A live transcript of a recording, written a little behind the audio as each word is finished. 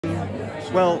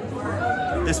Well,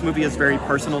 this movie is very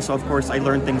personal, so of course I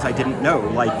learned things I didn't know,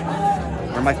 like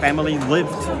where my family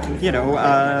lived, you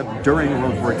know, during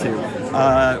World War II,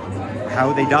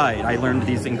 how they died. I learned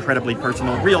these incredibly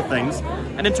personal, real things.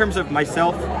 And in terms of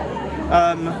myself,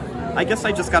 I guess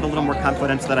I just got a little more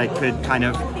confidence that I could kind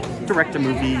of direct a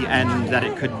movie and that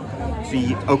it could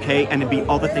be okay and it'd be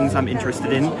all the things I'm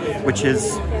interested in, which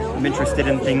is I'm interested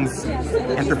in things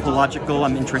anthropological,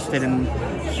 I'm interested in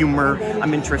humor,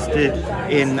 I'm interested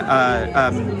in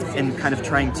kind of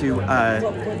trying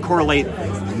to correlate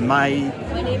my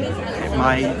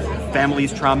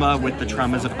family's trauma with the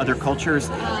traumas of other cultures,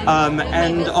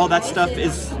 and all that stuff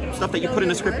is stuff that you put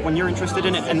in a script when you're interested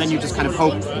in it, and then you just kind of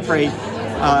hope, pray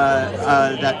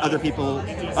that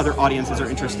other audiences are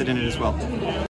interested in it as well.